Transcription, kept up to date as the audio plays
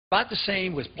about the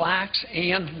same with blacks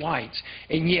and whites,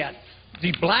 and yet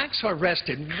the blacks are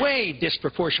arrested way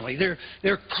disproportionately.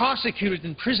 They're prosecuted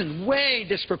in prison way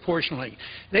disproportionately.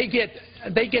 They get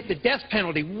the death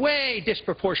penalty way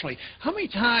disproportionately. How many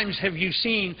times have you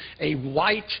seen a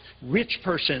white rich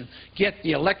person get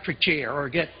the electric chair or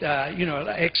get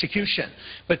execution?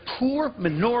 But poor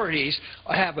minorities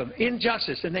have an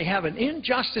injustice, and they have an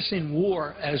injustice in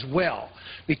war as well,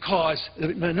 because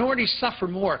the minorities suffer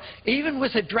more. Even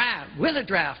with a draft,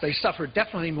 they suffer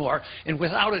definitely more, and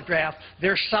without a draft,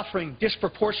 they're suffering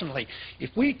disproportionately.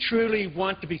 If we truly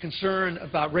want to be concerned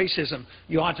about racism,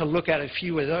 you ought to look at a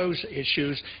few of those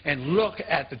issues and look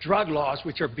at the drug laws,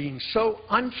 which are being so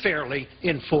unfairly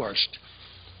enforced.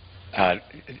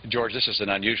 George, this is an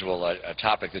unusual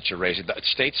topic that you're raising. The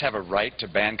states have a right to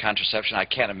ban contraception. I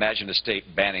can't imagine a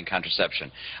state banning contraception.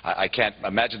 I can't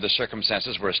imagine the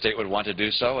circumstances where a state would want to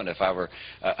do so, and if I were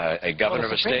a governor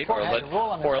of a state or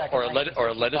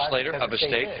a legislator of a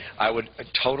state, I would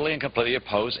totally and completely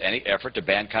oppose any effort to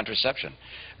ban contraception.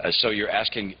 So you're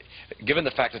asking, given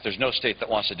the fact that there's no state that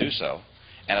wants to do so,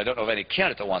 and I don't know of any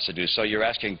candidate that wants to do so, you're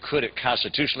asking, could it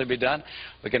constitutionally be done?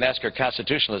 We can ask our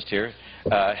constitutionalist here.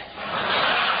 I'm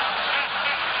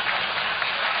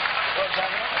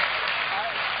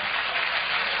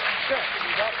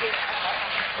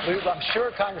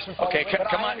sure, Congressman Paul, okay,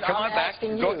 come on back.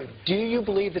 Do you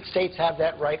believe that states have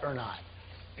that right or not?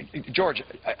 George,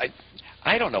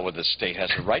 I don't know whether the state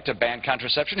has a right to ban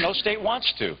contraception. No state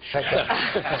wants to.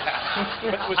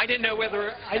 I didn't know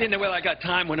whether I got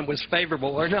time when it was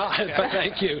favorable or not. But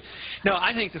thank you. No,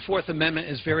 I think the Fourth Amendment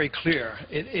is very clear.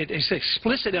 It is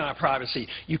explicit in our privacy.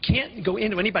 You can't go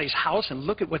into anybody's house and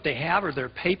look at what they have or their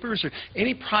papers or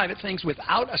any private things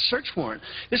without a search warrant.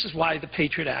 This is why the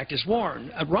Patriot Act is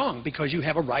wrong, because you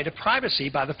have a right of privacy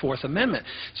by the Fourth Amendment.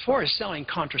 As far as selling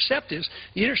contraceptives,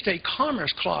 the Interstate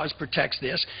Commerce Clause protects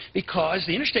this, because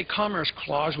the Interstate Commerce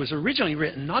Clause was originally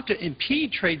written not to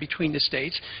impede trade between the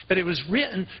states, but it was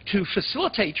written to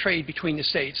facilitate trade between the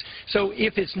states. So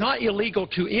if it's not illegal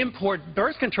to import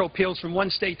birth control pills from one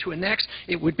state to the next,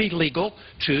 it would be legal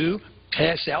to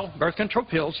sell birth control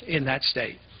pills in that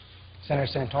state.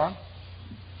 Senator Santorum?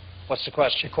 What's the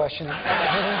question?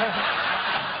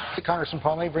 Congressman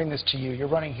Paul, let me bring this to you. You're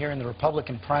running here in the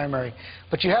Republican primary,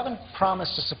 but you haven't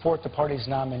promised to support the party's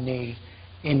nominee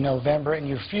in November, and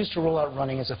you refuse to rule out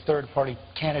running as a third-party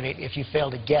candidate if you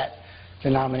fail to get the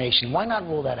nomination. Why not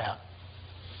rule that out?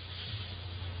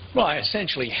 Well, I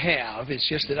essentially have. It's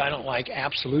just that I don't like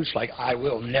absolutes like I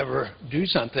will never do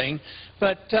something.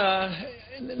 But,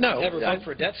 no. Never vote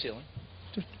for a debt ceiling.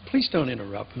 Please don't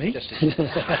interrupt me.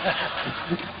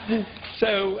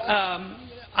 So,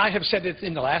 I have said it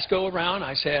in the last go-around.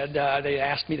 I said they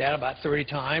asked me that about 30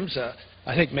 times.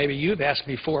 I think maybe you've asked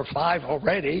me 4 or 5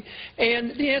 already,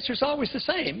 and the answer is always the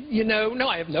same. No,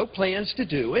 I have no plans to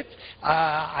do it.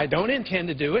 I don't intend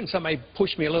to do it, and somebody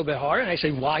pushed me a little bit harder, and I say,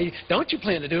 why don't you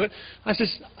plan to do it? I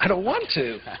says, I don't want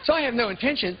to. So I have no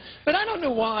intention, but I don't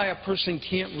know why a person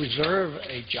can't reserve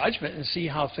a judgment and see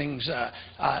how things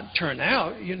turn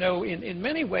out. In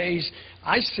many ways,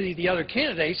 I see the other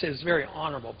candidates as very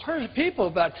honorable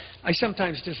people, but I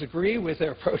sometimes disagree with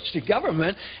their approach to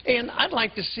government, and I'd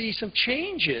like to see some changes.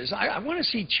 I want to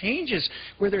see changes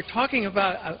where they're talking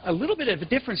about a little bit of a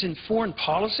difference in foreign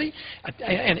policy,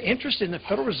 an interest in the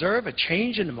Federal Reserve, a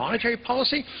change in the monetary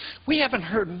policy. We haven't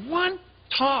heard one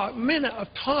minute of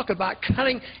talk about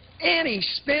cutting any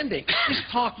spending. Just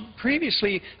talked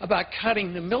previously about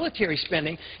cutting the military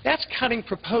spending. That's cutting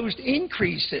proposed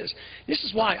increases. This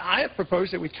is why I have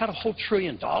proposed that we cut a whole $1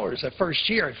 trillion the first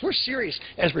year. If we're serious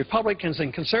as Republicans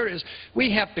and conservatives,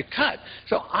 we have to cut.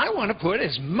 So I want to put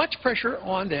as much pressure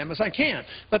on them as I can.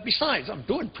 But besides, I'm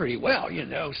doing pretty well.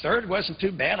 Third wasn't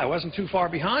too bad. I wasn't too far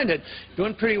behind it.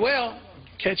 Doing pretty well.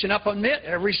 Catching up on Mitt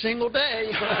every single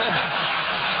day.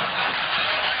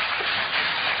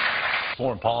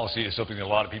 Foreign policy is something that a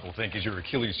lot of people think is your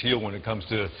Achilles heel when it comes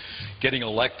to getting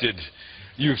elected.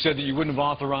 You've said that you wouldn't have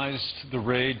authorized the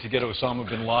raid to get Osama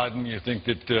bin Laden. You think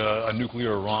that a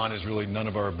nuclear Iran is really none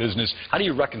of our business. How do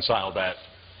you reconcile that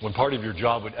when part of your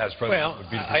job as president would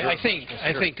be to I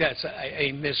think that's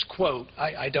a misquote.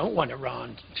 I don't want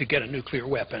Iran to get a nuclear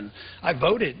weapon. I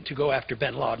voted to go after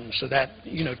bin Laden, so that,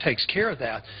 takes care of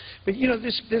that. But,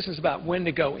 this business about when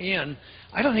to go in,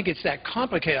 I don't think it's that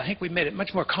complicated. I think we've made it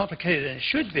much more complicated than it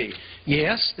should be.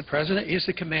 Yes, the president is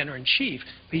the commander-in-chief,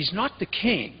 but he's not the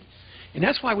king. And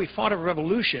that's why we fought a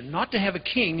revolution, not to have a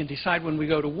king and decide when we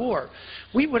go to war.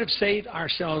 We would have saved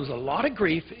ourselves a lot of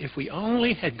grief if we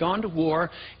only had gone to war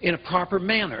in a proper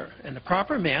manner. And the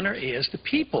proper manner is the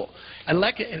people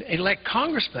elect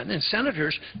congressmen and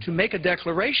senators to make a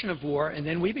declaration of war, and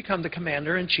then we become the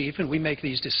commander-in-chief and we make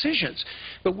these decisions.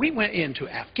 But we went into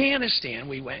Afghanistan,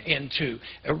 we went into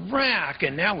Iraq,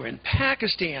 and now we're in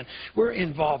Pakistan. We're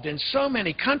involved in so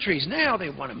many countries. Now they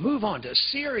want to move on to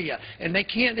Syria, and they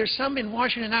can't. There's some in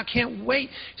Washington now can't wait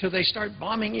till they start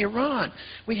bombing Iran.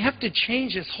 We have to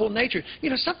change this whole nature. You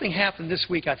know, something happened this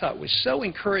week I thought was so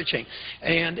encouraging,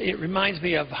 and it reminds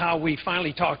me of how we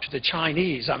finally talked to the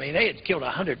Chinese. I mean, they had killed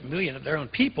 100 million of their own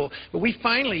people, but we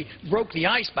finally broke the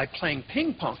ice by playing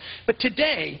ping pong. But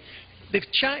today,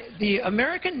 the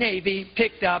American Navy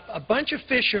picked up a bunch of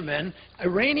fishermen,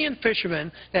 Iranian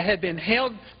fishermen, that had been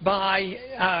held by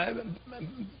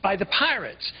the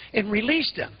pirates and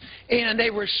released them. And they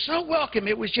were so welcome.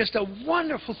 It was just a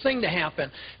wonderful thing to happen.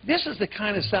 This is the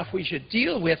kind of stuff we should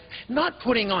deal with, not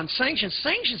putting on sanctions.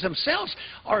 Sanctions themselves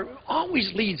always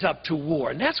leads up to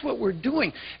war, and that's what we're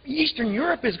doing. Eastern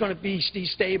Europe is going to be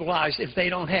destabilized if they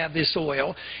don't have this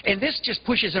oil, and this just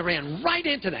pushes Iran right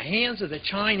into the hands of the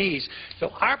Chinese.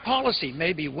 So our policy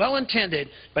may be well-intended,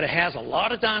 but it has a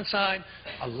lot of downside,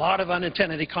 a lot of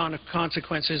unintended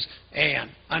consequences, and,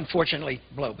 unfortunately,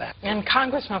 blowback. And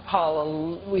Congressman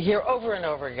Paul, we hear over and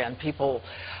over again people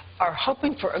are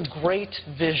hoping for a great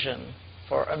vision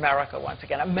for America once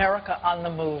again, America on the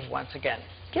move once again.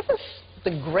 Give us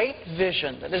the great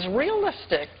vision that is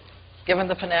realistic, given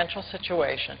the financial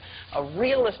situation, a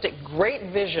realistic,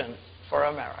 great vision for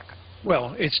America.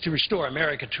 Well, it's to restore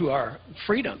America to our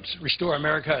freedoms, restore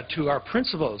America to our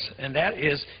principles, and that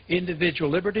is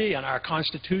individual liberty and our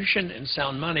Constitution and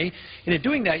sound money. And in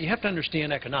doing that, you have to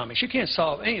understand economics. You can't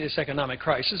solve any of this economic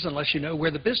crisis unless you know where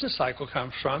the business cycle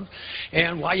comes from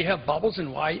and why you have bubbles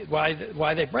and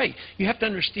why they break. You have to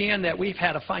understand that we've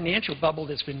had a financial bubble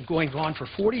that's been going on for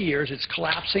 40 years. It's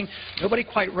collapsing. Nobody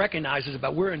quite recognizes it,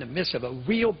 but we're in the midst of a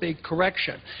real big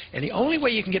correction. And the only way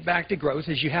you can get back to growth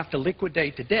is you have to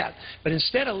liquidate the debt. But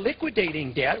instead of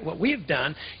liquidating debt, what we've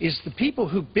done is the people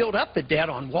who build up the debt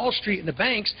on Wall Street and the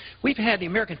banks, we've had the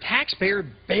American taxpayer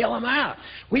bail them out.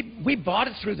 We bought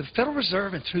it through the Federal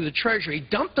Reserve and through the Treasury,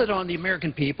 dumped it on the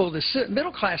American people. The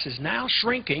middle class is now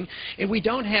shrinking, and we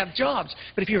don't have jobs.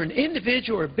 But if you're an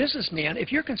individual or a businessman,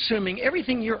 if you're consuming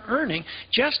everything you're earning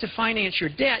just to finance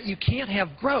your debt, you can't have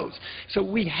growth. So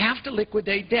we have to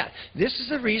liquidate debt. This is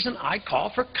the reason I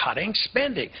call for cutting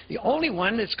spending. The only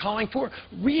one that's calling for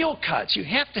real cuts. You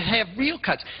have to have real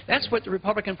cuts. That's what the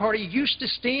Republican Party used to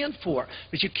stand for.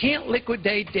 But you can't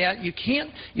liquidate debt. You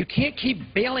can't keep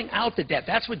bailing out the debt.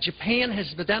 That's what Japan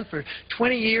has done for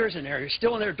 20 years, and they're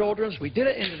still in their doldrums. We did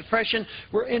it in the Depression.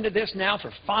 We're into this now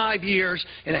for 5 years,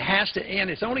 and it has to end.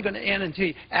 It's only going to end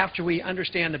until after we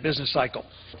understand the business cycle.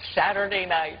 Saturday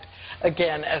night,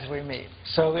 again, as we meet.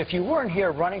 So if you weren't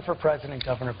here running for president,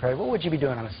 Governor Perry, what would you be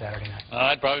doing on a Saturday night?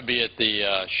 I'd probably be at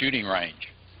the shooting range.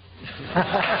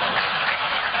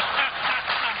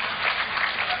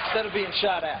 Instead of being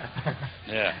shot at.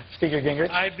 Yeah. Speaker Gingrich?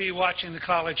 I'd be watching the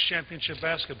college championship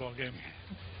basketball game.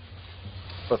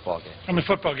 Football game. I mean,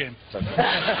 football game.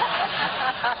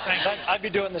 I'd be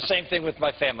doing the same thing with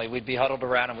my family. We'd be huddled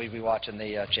around and we'd be watching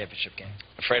the championship game.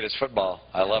 Afraid it's football.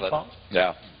 I love it.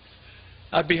 Yeah.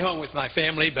 I'd be home with my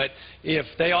family, but if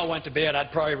they all went to bed,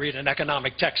 I'd probably read an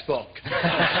economic textbook.